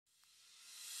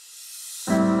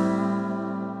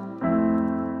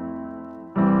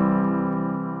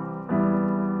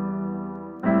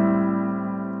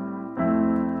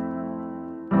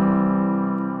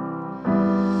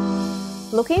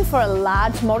Looking for a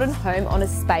large modern home on a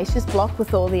spacious block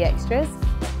with all the extras?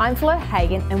 I'm Fleur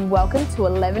Hagen and welcome to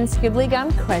 11 Scribbly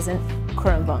Crescent,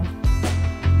 Cooranbong.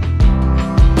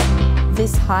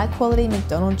 This high quality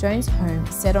McDonald Jones home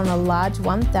set on a large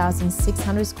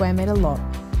 1,600 square metre lot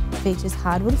features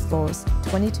hardwood floors,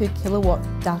 22 kilowatt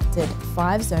ducted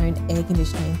 5-zone air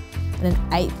conditioning and an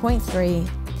 8.3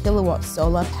 kilowatt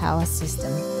solar power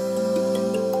system.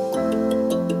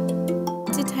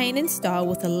 Entertain in style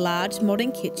with a large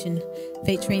modern kitchen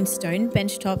featuring stone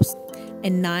benchtops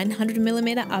and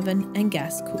 900mm oven and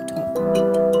gas cooktop.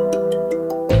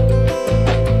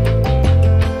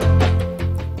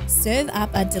 Serve up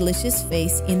a delicious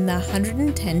feast in the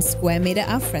 110 square metre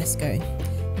alfresco,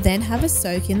 then have a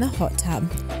soak in the hot tub,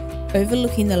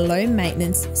 overlooking the low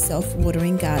maintenance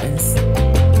self-watering gardens.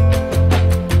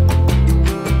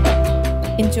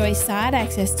 Enjoy side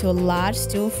access to a large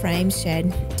steel frame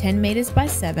shed 10 metres by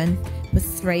 7 with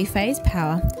 3-phase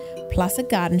power, plus a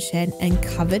garden shed and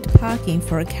covered parking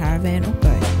for a caravan or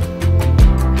boat.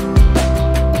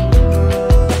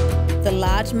 The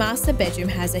large master bedroom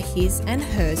has a his and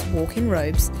hers walk-in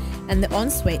robes and the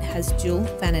ensuite has dual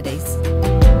vanities.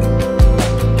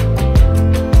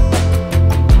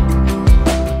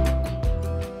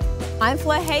 I'm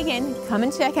Fleur Hagen, come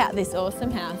and check out this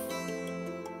awesome house.